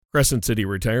Crescent City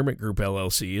Retirement Group,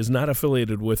 LLC, is not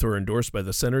affiliated with or endorsed by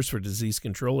the Centers for Disease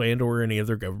Control and or any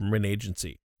other government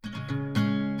agency.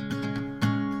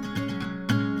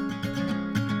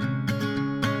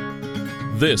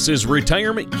 This is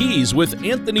Retirement Keys with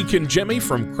Anthony Congemi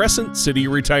from Crescent City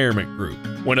Retirement Group.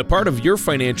 When a part of your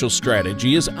financial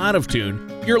strategy is out of tune,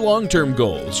 your long-term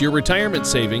goals, your retirement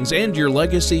savings, and your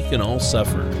legacy can all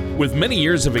suffer. With many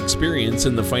years of experience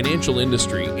in the financial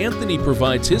industry, Anthony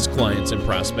provides his clients and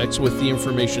prospects with the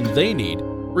information they need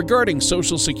regarding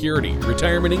Social Security,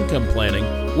 retirement income planning,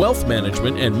 wealth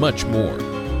management, and much more.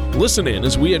 Listen in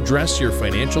as we address your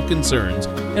financial concerns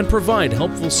and provide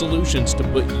helpful solutions to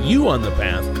put you on the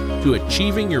path to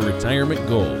achieving your retirement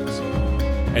goals.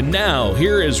 And now,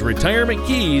 here is Retirement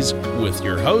Keys with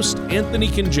your host, Anthony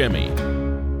Congemi.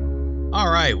 All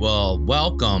right, well,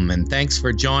 welcome and thanks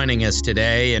for joining us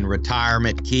today in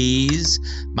Retirement Keys.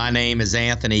 My name is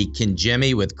Anthony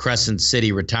Congemi with Crescent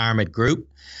City Retirement Group.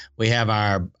 We have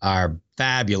our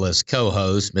fabulous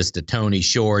co-host, Mr. Tony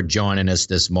Shore, joining us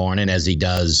this morning as he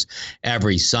does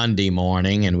every Sunday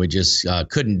morning, and we just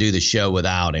couldn't do the show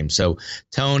without him. So,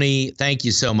 Tony, thank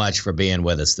you so much for being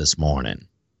with us this morning.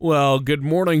 Well, good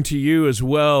morning to you as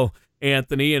well,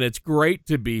 Anthony, and it's great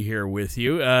to be here with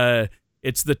you.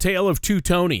 It's the tale of two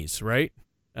Tonys, right?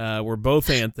 We're both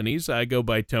Anthonys. I go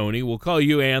by Tony. We'll call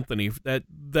you Anthony.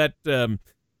 That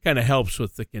kind of helps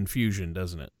with the confusion,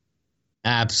 doesn't it?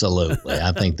 Absolutely.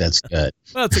 I think that's good.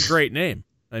 Well, it's a great name.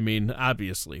 I mean,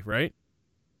 obviously, right?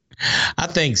 I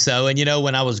think so. And,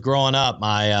 when I was growing up,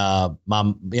 a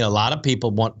lot of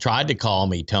people tried to call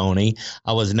me Tony.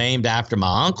 I was named after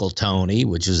my uncle, Tony,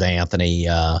 which is Anthony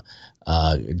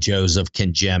Joseph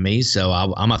Congemi. So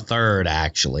I'm a third,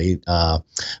 actually.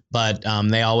 But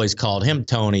they always called him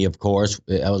Tony, of course.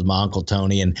 That was my uncle,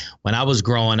 Tony. And when I was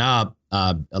growing up,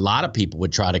 a lot of people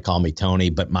would try to call me Tony,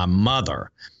 but my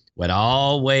mother would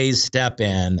always step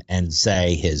in and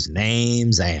say, his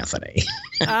name's Anthony.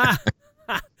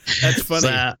 That's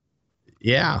funny.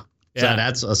 Yeah. So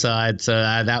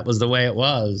that was the way it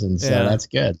was, and so that's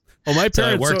good. Well, my parents. So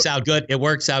it works out good. It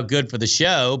works out good for the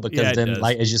show because then,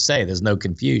 like as you say, there's no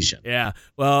confusion. Yeah.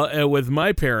 Well, with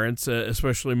my parents,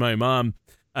 especially my mom,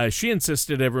 she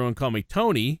insisted everyone call me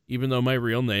Tony, even though my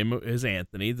real name is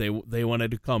Anthony. They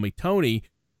wanted to call me Tony,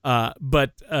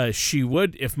 but she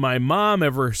would, if my mom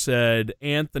ever said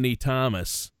Anthony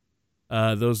Thomas,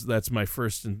 that's my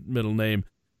first and middle name.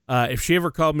 If she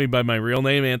ever called me by my real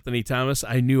name, Anthony Thomas,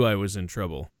 I knew I was in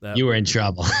trouble. You were in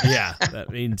trouble. Yeah, that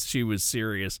means she was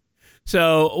serious.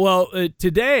 So,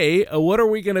 today, what are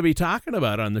we going to be talking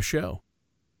about on the show?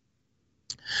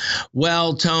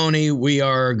 Well, Tony, we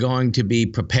are going to be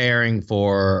preparing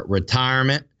for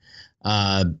retirement.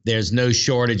 There's no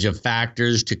shortage of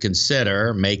factors to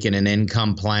consider: making an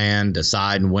income plan,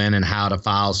 deciding when and how to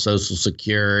file Social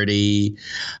Security,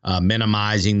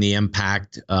 minimizing the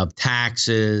impact of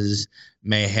taxes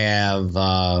may have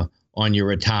on your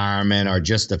retirement, or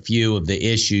just a few of the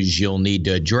issues you'll need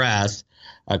to address.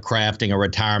 Crafting a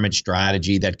retirement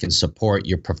strategy that can support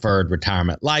your preferred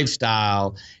retirement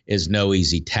lifestyle is no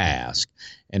easy task.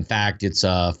 In fact, it's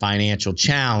a financial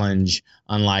challenge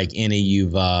unlike any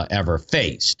you've ever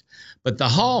faced. But the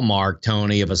hallmark,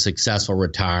 Tony, of a successful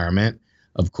retirement,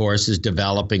 of course, is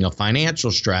developing a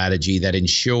financial strategy that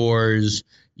ensures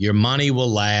your money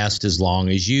will last as long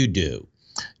as you do.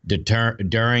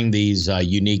 During these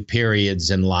unique periods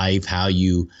in life, how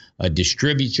you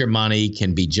distribute your money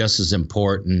can be just as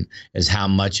important as how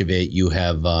much of it you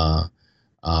have or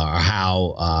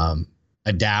how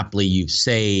adaptly you've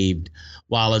saved.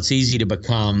 While it's easy to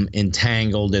become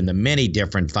entangled in the many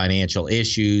different financial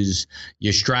issues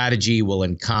your strategy will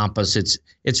encompass,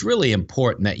 it's really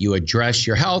important that you address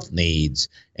your health needs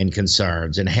and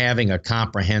concerns, and having a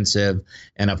comprehensive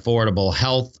and affordable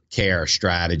health care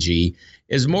strategy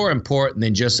is more important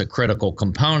than just a critical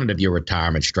component of your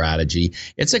retirement strategy.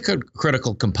 It's a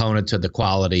critical component to the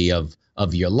quality of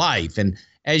your life. And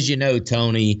as you know,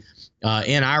 Tony,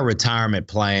 in our retirement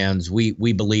plans, we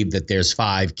believe that there's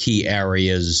 5 key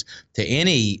areas to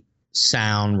any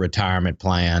sound retirement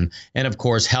plan. And of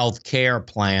course, health care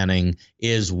planning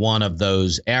is one of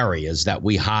those areas that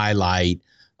we highlight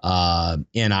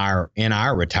in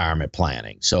our retirement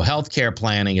planning. So health care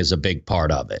planning is a big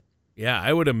part of it. Yeah,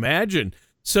 I would imagine.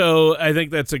 So I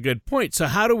think that's a good point. So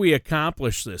how do we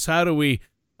accomplish this? How do we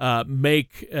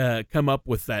come up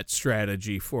with that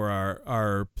strategy for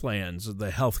our plans, the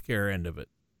healthcare end of it?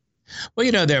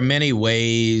 Well, there are many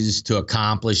ways to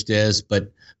accomplish this,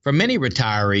 but for many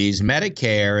retirees,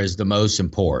 Medicare is the most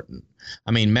important.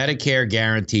 I mean, Medicare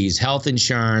guarantees health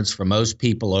insurance for most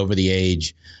people over the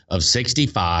age of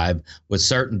 65 with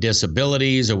certain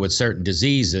disabilities or with certain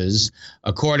diseases,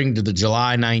 according to the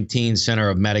July 19 Center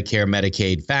of Medicare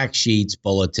Medicaid Fact Sheets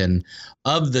Bulletin.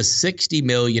 Of the 60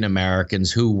 million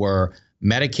Americans who were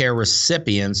Medicare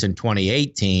recipients in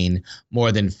 2018,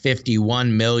 more than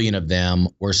 51 million of them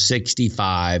were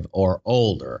 65 or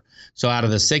older. So out of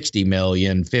the 60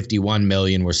 million, 51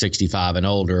 million were 65 and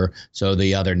older. So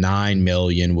the other 9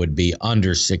 million would be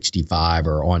under 65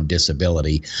 or on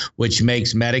disability, which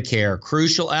makes Medicare a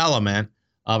crucial element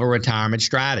of a retirement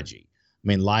strategy. I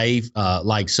mean,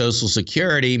 like Social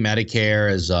Security,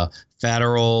 Medicare is a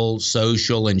federal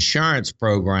social insurance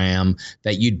program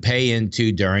that you'd pay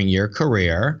into during your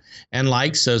career. And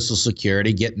like Social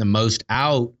Security, getting the most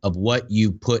out of what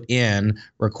you put in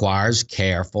requires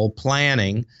careful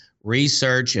planning,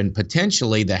 research, and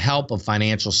potentially the help of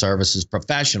financial services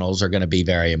professionals are going to be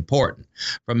very important.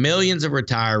 For millions of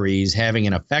retirees, having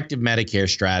an effective Medicare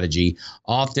strategy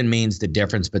often means the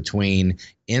difference between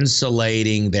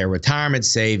insulating their retirement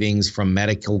savings from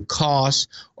medical costs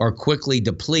or quickly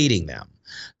depleting them.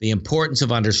 The importance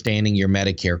of understanding your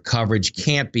Medicare coverage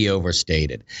can't be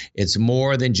overstated. It's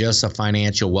more than just a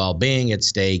financial well-being at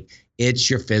stake. It's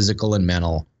your physical and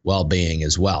mental well-being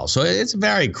as well. So it's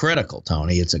very critical,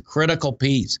 Tony. It's a critical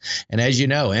piece. And as you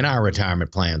know, in our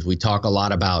retirement plans, we talk a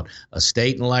lot about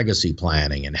estate and legacy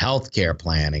planning and healthcare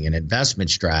planning and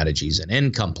investment strategies and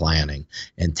income planning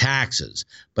and taxes.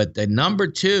 But the number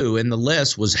 2 in the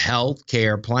list was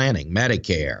healthcare planning,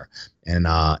 Medicare, and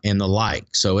the like.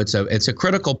 So it's a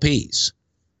critical piece.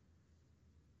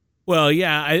 Well,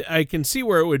 yeah, I can see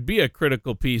where it would be a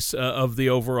critical piece of the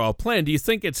overall plan. Do you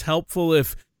think it's helpful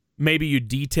if maybe you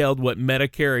detailed what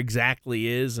Medicare exactly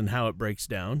is and how it breaks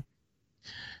down?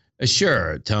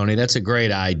 Sure, Tony, that's a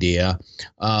great idea.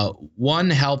 One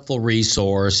helpful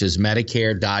resource is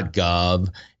Medicare.gov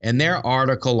and their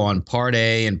article on Part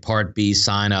A and Part B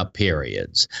sign-up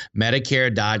periods.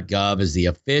 Medicare.gov is the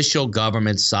official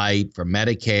government site for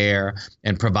Medicare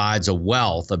and provides a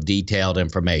wealth of detailed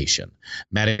information.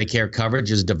 Medicare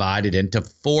coverage is divided into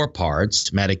 4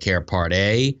 parts: Medicare Part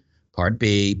A, Part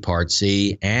B, Part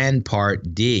C, and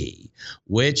Part D,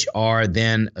 which are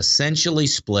then essentially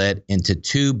split into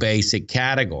 2 basic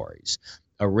categories: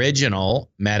 original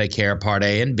Medicare Part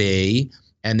A and B,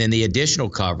 and then the additional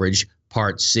coverage,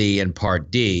 Part C and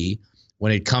Part D.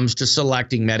 When it comes to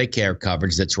selecting Medicare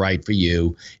coverage that's right for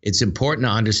you, it's important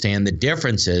to understand the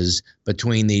differences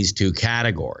between these 2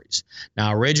 categories.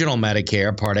 Now, original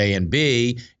Medicare Part A and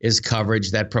B is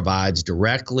coverage that provides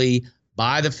directly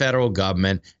by the federal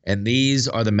government, and these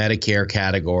are the Medicare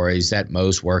categories that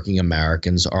most working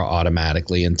Americans are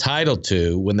automatically entitled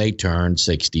to when they turn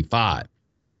 65.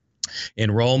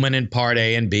 Enrollment in Part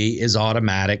A and B is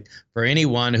automatic for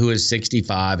anyone who is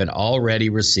 65 and already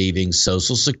receiving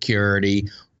Social Security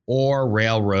or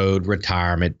railroad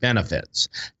retirement benefits,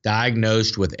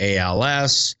 diagnosed with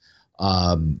ALS,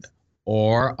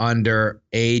 or under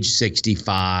age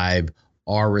 65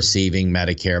 are receiving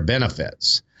Medicare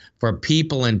benefits. For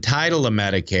people entitled to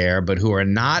Medicare but who are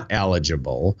not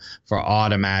eligible for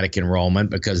automatic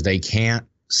enrollment because they can't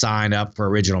sign up for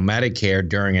original Medicare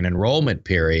during an enrollment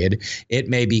period, it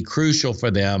may be crucial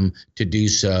for them to do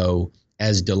so,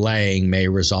 as delaying may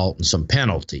result in some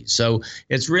penalties. So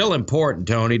it's real important,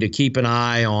 Tony, to keep an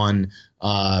eye on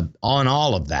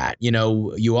all of that. You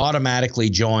know, you automatically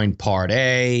join Part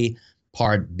A.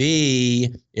 Part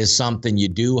B is something you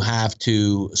do have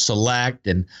to select,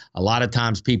 and a lot of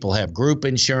times people have group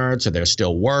insurance or they're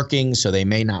still working, so they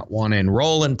may not want to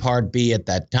enroll in Part B at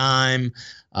that time.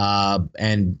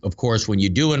 And of course, when you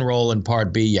do enroll in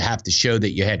Part B, you have to show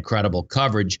that you had credible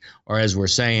coverage, or as we're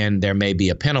saying, there may be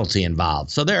a penalty involved.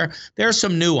 So there are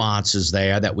some nuances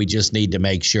there that we just need to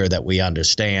make sure that we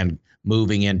understand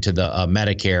moving into the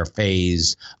Medicare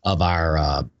phase of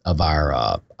our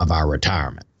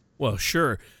retirement. Well,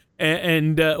 sure.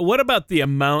 And what about the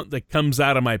amount that comes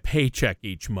out of my paycheck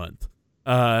each month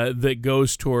that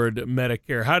goes toward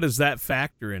Medicare? How does that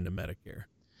factor into Medicare?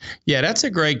 Yeah, that's a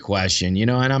great question,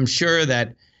 and I'm sure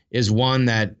that is one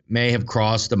that may have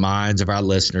crossed the minds of our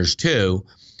listeners too.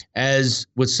 As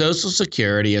with Social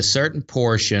Security, a certain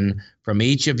portion from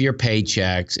each of your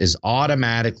paychecks is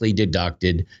automatically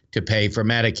deducted to pay for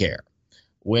Medicare.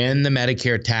 When the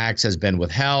Medicare tax has been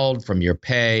withheld from your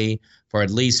pay for at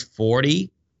least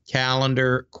 40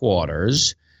 calendar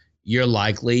quarters, you're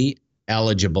likely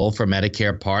eligible for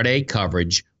Medicare Part A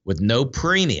coverage with no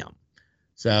premium.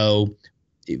 So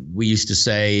we used to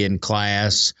say in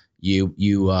class,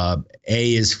 A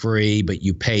is free, but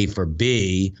you pay for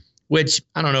B. which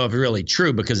I don't know if it's really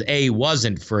true because A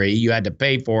wasn't free. You had to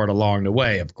pay for it along the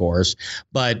way, of course.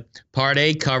 But Part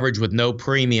A coverage with no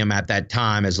premium at that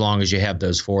time as long as you have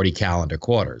those 40 calendar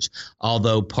quarters.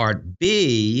 Although Part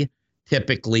B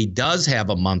typically does have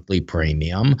a monthly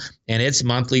premium, and its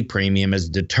monthly premium is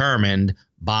determined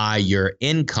by your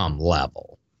income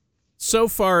level. So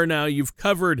far now, you've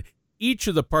covered each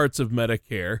of the parts of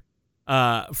Medicare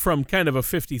from kind of a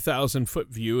 50,000-foot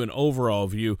view, an overall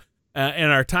view,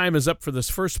 and our time is up for this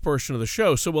first portion of the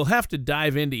show, so we'll have to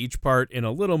dive into each part in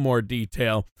a little more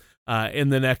detail in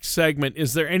the next segment.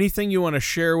 Is there anything you want to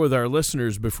share with our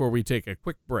listeners before we take a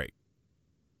quick break?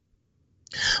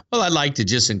 Well, I'd like to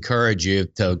just encourage you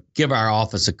to give our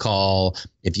office a call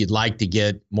if you'd like to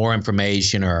get more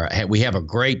information, or we have a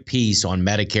great piece on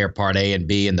Medicare Part A and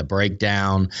B and the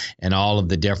breakdown and all of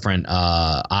the different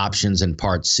options in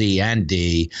Part C and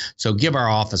D. So give our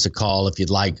office a call if you'd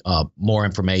like more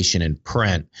information in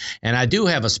print. And I do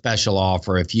have a special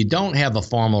offer. If you don't have a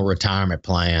formal retirement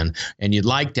plan and you'd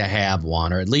like to have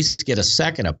one, or at least get a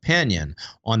second opinion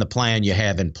on the plan you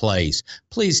have in place,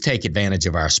 please take advantage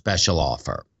of our special offer.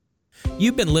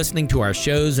 You've been listening to our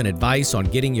shows and advice on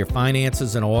getting your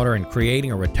finances in order and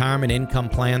creating a retirement income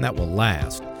plan that will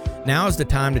last. Now is the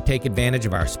time to take advantage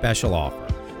of our special offer.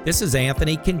 This is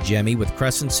Anthony Congemi with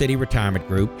Crescent City Retirement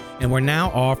Group, and we're now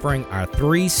offering our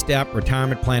 3-step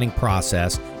retirement planning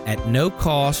process at no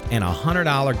cost and a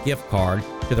 $100 gift card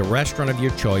to the restaurant of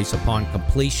your choice upon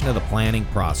completion of the planning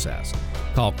process.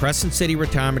 Call Crescent City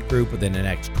Retirement Group within the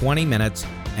next 20 minutes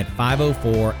at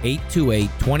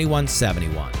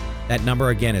 504-828-2171. That number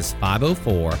again is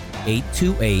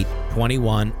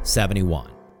 504-828-2171.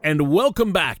 And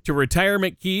welcome back to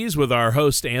Retirement Keys with our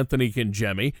host, Anthony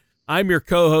Congemi. I'm your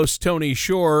co-host, Tony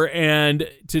Shore, and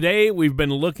today we've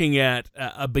been looking at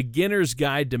a beginner's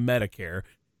guide to Medicare.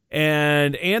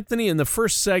 And Anthony, in the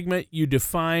first segment, you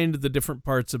defined the different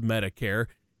parts of Medicare.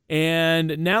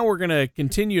 And now we're going to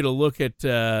continue to look at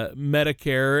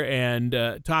Medicare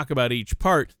and talk about each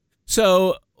part.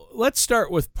 So let's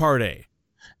start with Part A.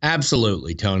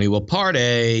 Absolutely, Tony. Well, Part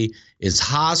A is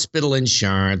hospital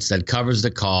insurance that covers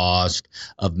the cost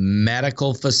of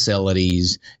medical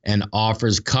facilities and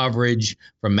offers coverage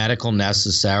for medical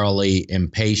necessarily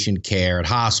inpatient care at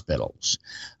hospitals,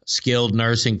 skilled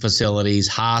nursing facilities,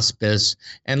 hospice,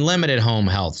 and limited home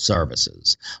health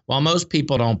services. While most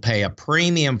people don't pay a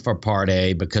premium for Part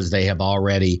A because they have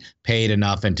already paid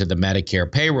enough into the Medicare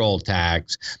payroll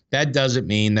tax, that doesn't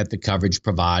mean that the coverage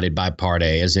provided by Part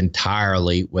A is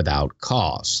entirely without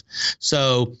cost.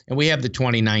 So, and we have the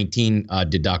 2019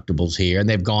 deductibles here, and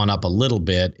they've gone up a little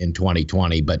bit in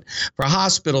 2020, but for a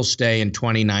hospital stay in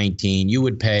 2019, you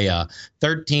would pay a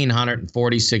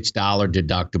 $1,346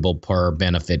 deductible per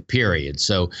benefit period.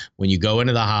 So when you go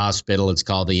into the hospital, it's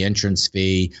called the entrance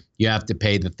fee. You have to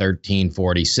pay the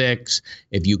 $1,346.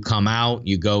 If you come out,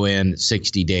 you go in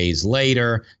 60 days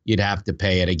later, you'd have to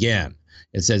pay it again.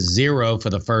 It says $0 for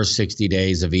the first 60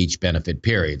 days of each benefit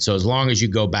period. So as long as you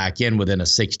go back in within a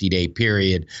 60-day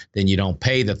period, then you don't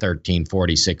pay the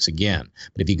 $1,346 again.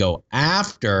 But if you go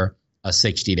after a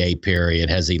 60-day period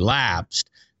has elapsed,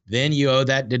 then you owe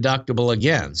that deductible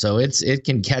again. So it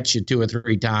can catch you 2 or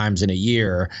 3 times in a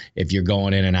year if you're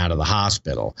going in and out of the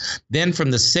hospital. Then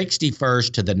from the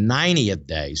 61st to the 90th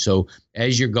day, so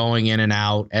as you're going in and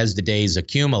out, as the days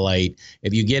accumulate,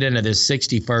 if you get into this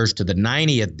 61st to the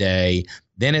 90th day,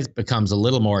 then it becomes a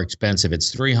little more expensive.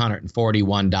 It's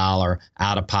 $341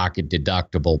 out-of-pocket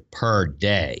deductible per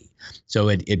day. So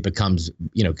it becomes,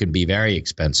 could be very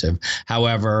expensive.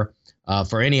 However,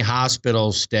 for any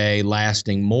hospital stay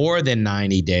lasting more than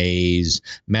 90 days,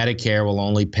 Medicare will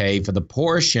only pay for the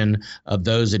portion of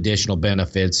those additional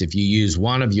benefits if you use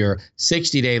one of your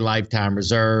 60-day lifetime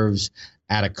reserves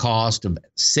at a cost of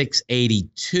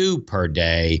 $682 per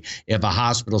day if a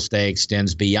hospital stay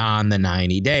extends beyond the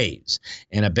 90 days.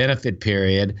 In a benefit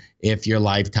period, if your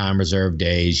lifetime reserve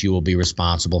days, you will be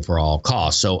responsible for all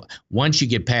costs. So once you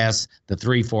get past the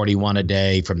 $341 a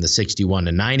day from the 61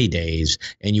 to 90 days,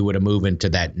 and you were to move into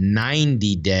that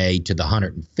 90 day to the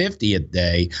 150th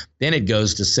day, then it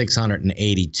goes to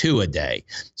 $682 a day.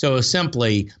 So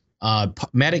simply,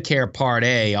 Medicare Part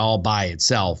A all by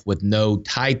itself with no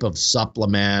type of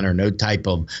supplement or no type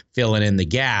of filling in the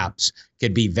gaps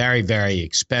could be very, very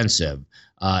expensive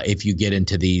if you get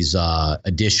into these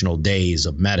additional days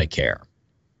of Medicare.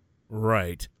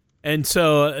 Right. And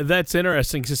so that's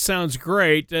interesting. It sounds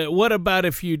great. What about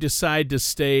if you decide to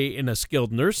stay in a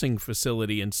skilled nursing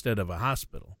facility instead of a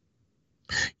hospital?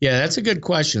 Yeah, that's a good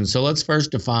question. So let's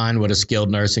first define what a skilled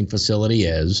nursing facility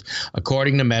is.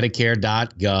 According to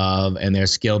Medicare.gov and their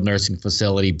skilled nursing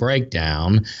facility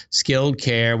breakdown, skilled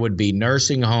care would be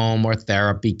nursing home or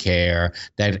therapy care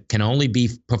that can only be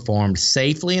performed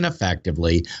safely and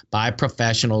effectively by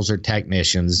professionals or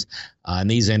technicians. And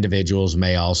these individuals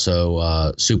may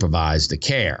also supervise the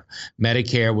care.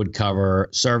 Medicare would cover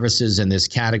services in this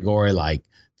category like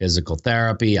physical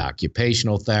therapy,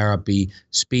 occupational therapy,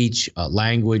 speech,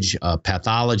 language,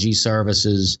 pathology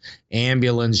services,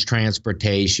 ambulance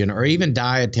transportation, or even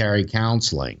dietary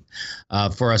counseling.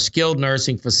 For a skilled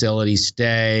nursing facility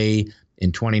stay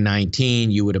in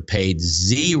 2019, you would have paid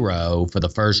 $0 for the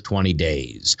first 20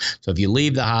 days. So if you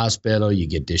leave the hospital, you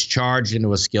get discharged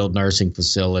into a skilled nursing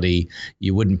facility,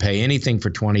 you wouldn't pay anything for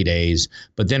 20 days.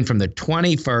 But then from the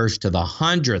 21st to the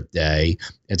 100th day,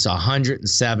 it's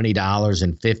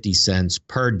 $170.50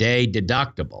 per day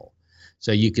deductible.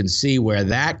 So you can see where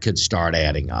that could start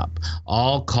adding up.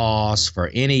 All costs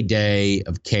for any day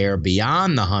of care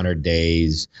beyond the 100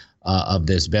 days of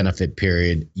this benefit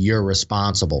period, you're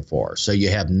responsible for. So you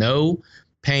have no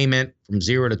payment from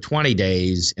 0 to 20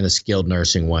 days in a skilled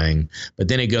nursing wing, but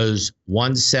then it goes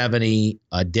 $170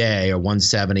 a day or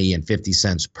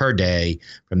 $170.50 per day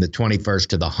from the 21st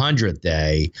to the 100th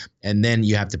day, and then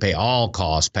you have to pay all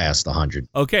costs past the 100.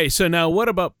 Okay, so now what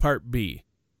about Part B?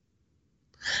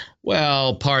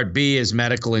 Well, Part B is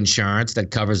medical insurance that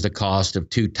covers the cost of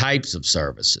two types of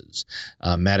services,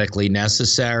 medically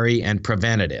necessary and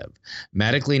preventative.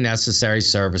 Medically necessary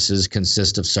services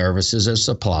consist of services or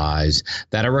supplies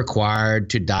that are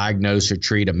required to diagnose or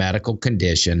treat a medical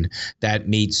condition that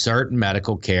meets certain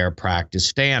medical care practice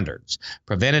standards.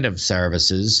 Preventative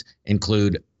services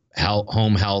include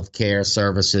home health care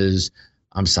services.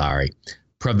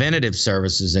 Preventative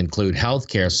services include health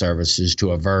care services to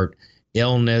avert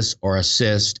illness or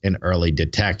assist in early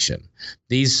detection.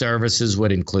 These services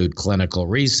would include clinical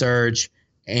research,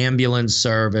 ambulance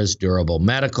service, durable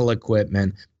medical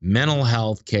equipment, mental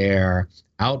health care,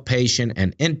 outpatient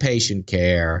and inpatient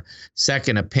care,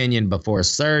 second opinion before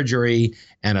surgery,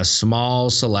 and a small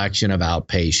selection of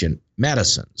outpatient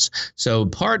medicines. So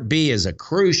Part B is a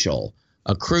crucial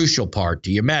part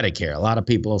to your Medicare. A lot of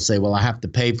people will say, well, I have to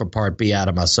pay for Part B out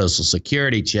of my Social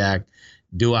Security check.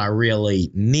 Do I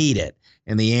really need it?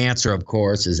 And the answer, of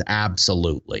course, is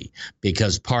absolutely,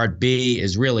 because Part B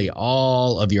is really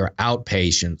all of your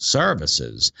outpatient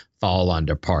services fall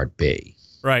under Part B.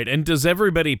 Right. And does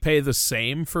everybody pay the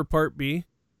same for Part B?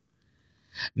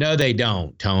 No, they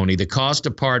don't, Tony. The cost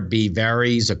of Part B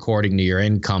varies according to your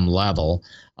income level,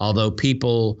 although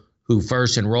people who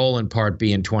first enroll in Part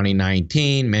B in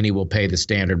 2019, many will pay the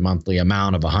standard monthly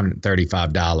amount of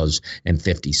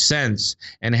 $135.50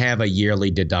 and have a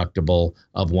yearly deductible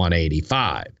of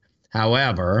 $185.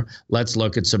 However, let's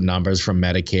look at some numbers from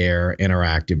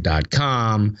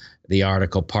MedicareInteractive.com, the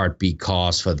article Part B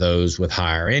costs for those with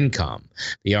higher income.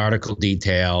 The article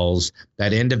details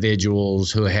that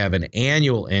individuals who have an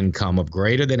annual income of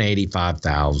greater than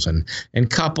 $85,000 and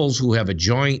couples who have a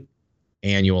joint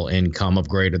annual income of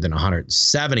greater than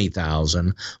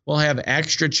 $170,000 will have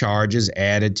extra charges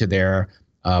added to their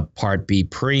Part B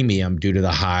premium due to the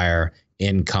higher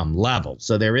income level.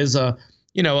 So there is a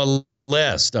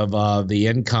list of the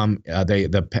income,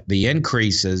 the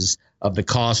increases of the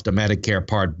cost of Medicare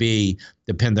Part B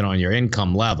dependent on your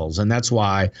income levels. And that's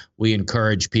why we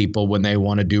encourage people when they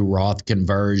want to do Roth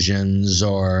conversions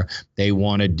or they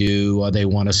want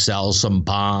to sell some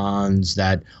bonds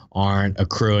that aren't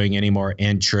accruing any more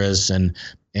interest and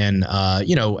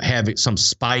have some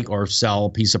spike or sell a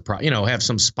piece of have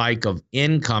some spike of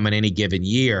income in any given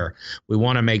year. We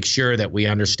want to make sure that we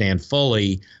understand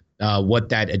fully what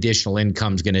that additional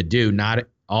income is going to do, not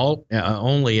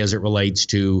only as it relates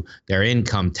to their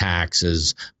income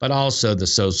taxes, but also the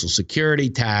Social Security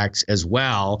tax as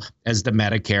well as the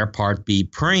Medicare Part B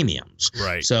premiums.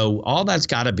 Right. So all that's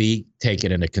got to be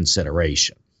taken into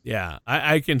consideration. Yeah,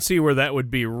 I can see where that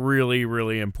would be really,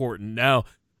 really important. Now,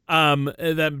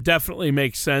 that definitely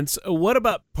makes sense. What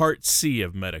about Part C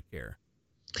of Medicare?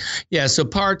 Yeah, so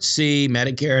Part C,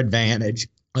 Medicare Advantage,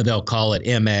 they'll call it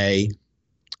MA,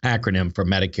 acronym for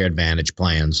Medicare Advantage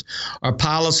plans, are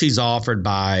policies offered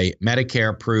by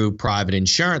Medicare-approved private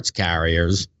insurance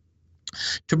carriers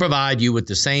to provide you with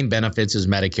the same benefits as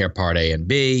Medicare Part A and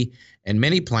B, and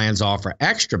many plans offer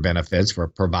extra benefits for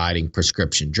providing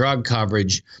prescription drug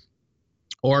coverage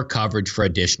or coverage for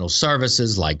additional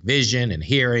services like vision and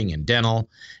hearing and dental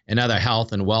and other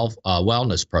health and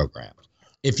wellness programs.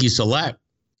 If you select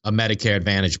a Medicare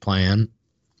Advantage plan,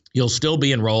 you'll still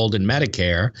be enrolled in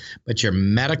Medicare, but your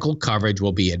medical coverage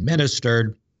will be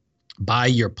administered by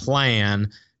your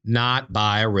plan, not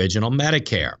by original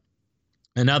Medicare.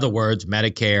 In other words,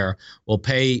 Medicare will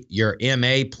pay your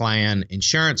MA plan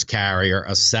insurance carrier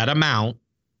a set amount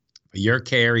for your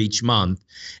care each month,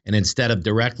 and instead of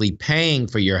directly paying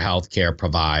for your health care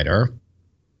provider,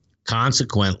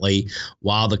 consequently,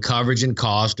 while the coverage and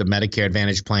cost of Medicare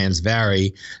Advantage plans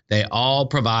vary, they all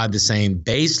provide the same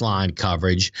baseline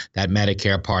coverage that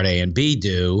Medicare Part A and B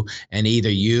do, and either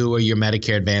you or your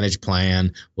Medicare Advantage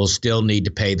plan will still need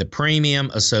to pay the premium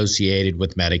associated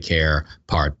with Medicare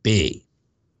Part B.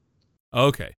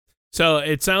 Okay. So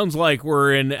it sounds like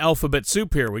we're in alphabet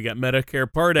soup here. We got Medicare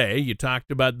Part A. You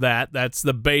talked about that. That's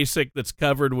the basic that's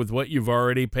covered with what you've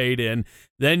already paid in.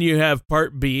 Then you have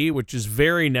Part B, which is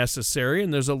very necessary,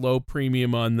 and there's a low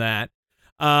premium on that.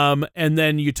 And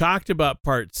then you talked about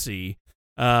Part C,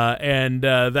 and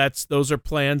those are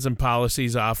plans and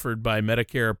policies offered by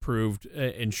Medicare-approved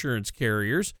insurance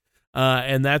carriers,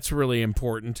 and that's really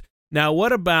important. Now,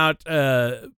 what about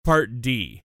Part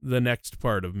D, the next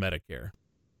part of Medicare?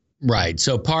 Right.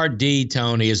 So Part D,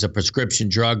 Tony, is a prescription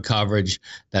drug coverage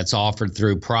that's offered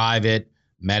through private,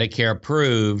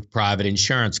 Medicare-approved private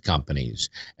insurance companies.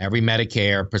 Every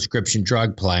Medicare prescription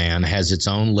drug plan has its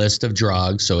own list of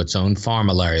drugs, so its own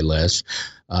formulary list,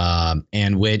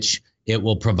 and which it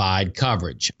will provide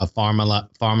coverage. A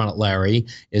formulary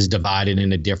is divided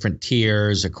into different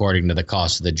tiers according to the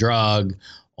cost of the drug.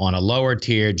 On a lower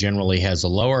tier, generally has a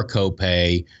lower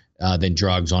copay than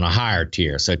drugs on a higher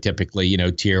tier. So typically,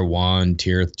 tier 1,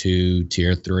 tier 2,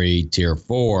 tier 3, tier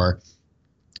 4.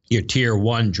 Your tier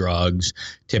 1 drugs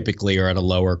typically are at a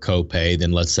lower copay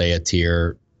than, let's say, a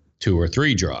tier 2 or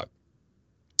 3 drug.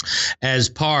 As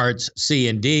parts C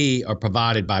and D are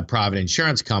provided by private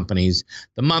insurance companies,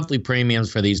 the monthly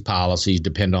premiums for these policies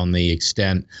depend on the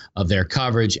extent of their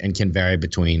coverage and can vary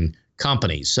between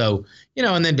companies. So,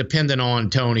 and then depending on,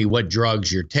 Tony, what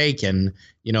drugs you're taking,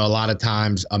 a lot of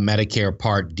times a Medicare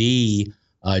Part D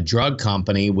drug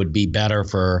company would be better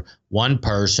for one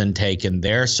person taking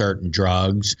their certain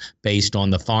drugs based on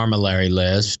the formulary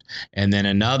list, and then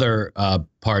another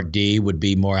Part D would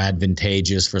be more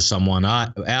advantageous for someone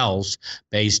else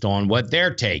based on what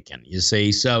they're taking, you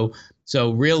see. So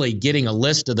really getting a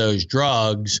list of those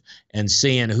drugs and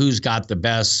seeing who's got the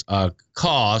best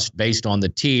cost based on the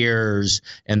tiers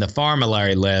and the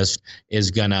formulary list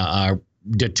is going to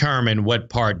determine what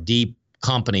Part D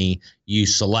company you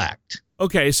select.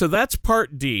 Okay, so that's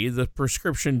Part D, the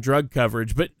prescription drug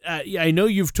coverage, but I know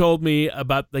you've told me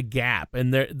about the gap,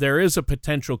 and there is a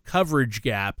potential coverage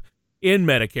gap in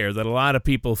Medicare that a lot of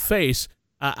people face.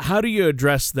 How do you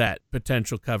address that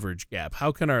potential coverage gap?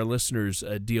 How can our listeners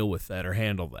deal with that or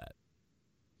handle that?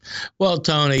 Well,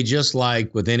 Tony, just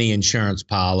like with any insurance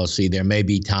policy, there may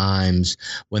be times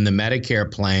when the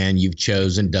Medicare plan you've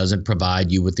chosen doesn't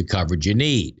provide you with the coverage you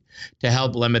need. To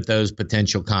help limit those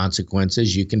potential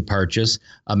consequences, you can purchase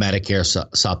a Medicare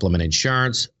supplement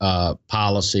insurance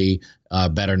policy,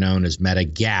 better known as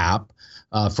Medigap,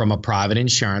 from a private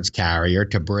insurance carrier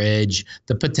to bridge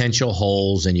the potential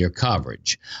holes in your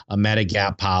coverage. A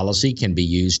Medigap policy can be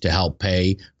used to help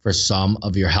pay for some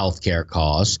of your health care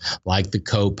costs, like the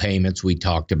co-payments we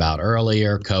talked about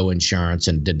earlier, co-insurance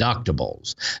and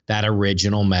deductibles that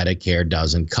original Medicare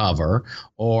doesn't cover,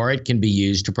 or it can be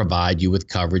used to provide you with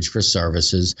coverage for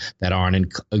services that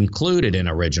aren't included in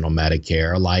original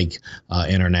Medicare, like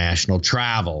international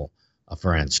travel.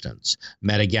 For instance,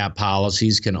 Medigap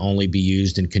policies can only be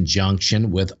used in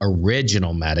conjunction with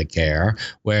original Medicare,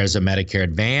 whereas a Medicare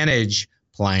Advantage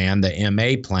plan, the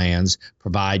MA plans,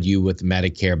 provide you with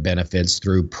Medicare benefits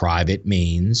through private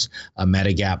means. A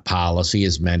Medigap policy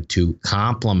is meant to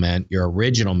complement your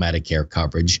original Medicare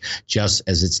coverage, just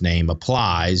as its name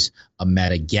applies. A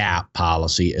Medigap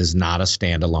policy is not a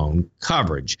standalone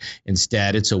coverage.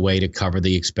 Instead, it's a way to cover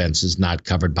the expenses not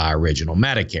covered by original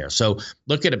Medicare. So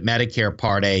look at Medicare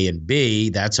Part A and B,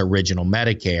 that's original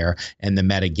Medicare, and the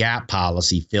Medigap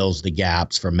policy fills the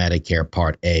gaps for Medicare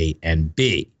Part A and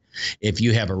B. If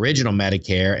you have original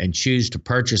Medicare and choose to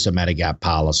purchase a Medigap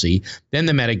policy, then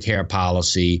the Medicare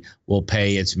policy will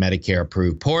pay its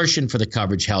Medicare-approved portion for the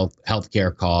coverage health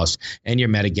care costs, and your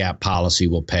Medigap policy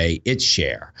will pay its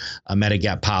share. A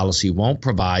Medigap policy won't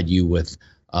provide you with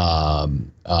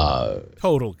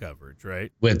total coverage, right?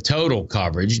 With total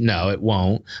coverage, no, it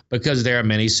won't, because there are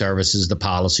many services the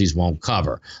policies won't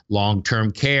cover.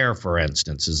 Long-term care, for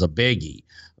instance, is a biggie.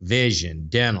 Vision,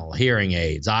 dental, hearing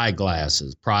aids,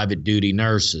 eyeglasses, private duty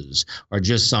nurses, or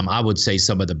just some of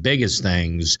the biggest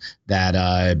things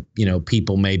that,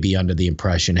 people may be under the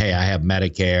impression, hey, I have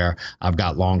Medicare, I've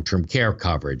got long-term care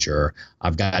coverage, or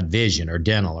I've got vision or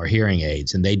dental or hearing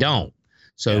aids, and they don't.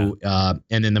 So,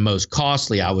 and then the most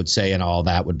costly, I would say, in all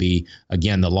that would be,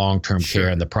 again, the long-term care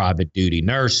and the private duty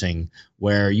nursing,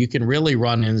 where you can really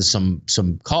run into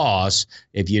some costs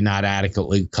if you're not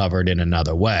adequately covered in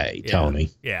another way, Tony.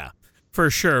 Yeah,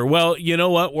 for sure. Well, you know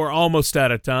what? We're almost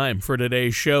out of time for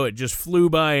today's show. It just flew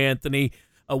by, Anthony.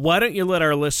 Why don't you let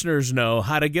our listeners know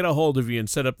how to get a hold of you and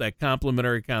set up that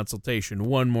complimentary consultation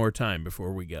one more time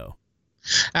before we go?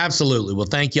 Absolutely. Well,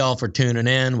 thank you all for tuning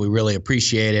in. We really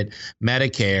appreciate it.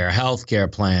 Medicare,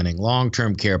 healthcare planning,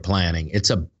 long-term care planning.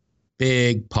 It's a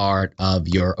big part of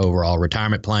your overall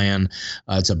retirement plan.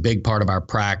 It's a big part of our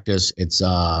practice. It's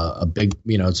a big,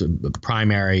 it's a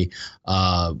primary,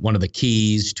 one of the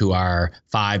keys to our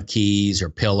 5 keys or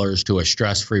pillars to a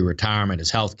stress-free retirement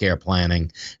is healthcare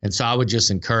planning. And so I would just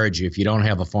encourage you, if you don't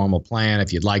have a formal plan,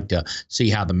 if you'd like to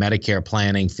see how the Medicare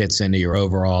planning fits into your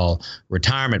overall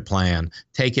retirement plan,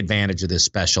 take advantage of this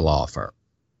special offer.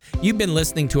 You've been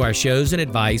listening to our shows and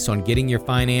advice on getting your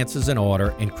finances in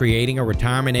order and creating a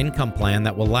retirement income plan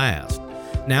that will last.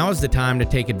 Now is the time to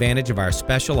take advantage of our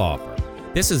special offer.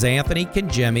 This is Anthony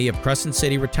Congemi of Crescent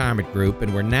City Retirement Group,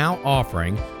 and we're now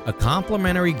offering a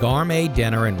complimentary gourmet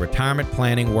dinner and retirement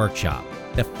planning workshop,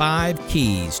 the 5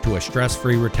 keys to a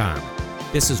stress-free retirement.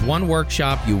 This is one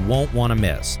workshop you won't want to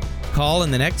miss. Call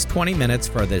in the next 20 minutes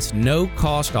for this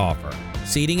no-cost offer.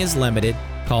 Seating is limited.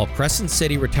 Call Crescent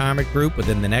City Retirement Group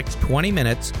within the next 20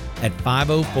 minutes at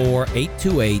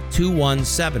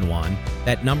 504-828-2171.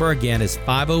 That number again is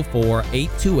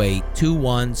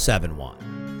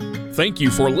 504-828-2171. Thank you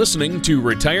for listening to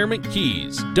Retirement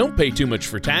Keys. Don't pay too much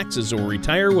for taxes or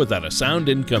retire without a sound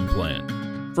income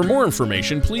plan. For more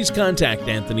information, please contact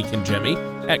Anthony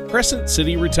Congemi at Crescent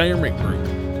City Retirement Group.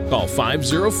 Call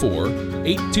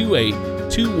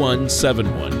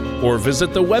 504-828-2171 or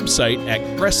visit the website at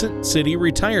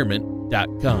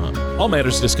crescentcityretirement.com. All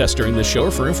matters discussed during this show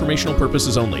are for informational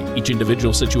purposes only. Each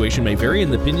individual situation may vary,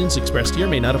 and the opinions expressed here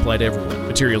may not apply to everyone.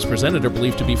 Materials presented are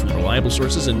believed to be from reliable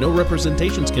sources, and no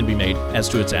representations can be made as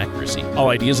to its accuracy. All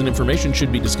ideas and information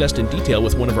should be discussed in detail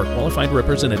with one of our qualified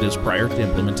representatives prior to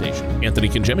implementation. Anthony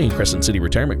Congemi and Crescent City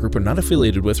Retirement Group are not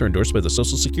affiliated with or endorsed by the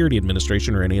Social Security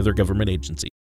Administration or any other government agency.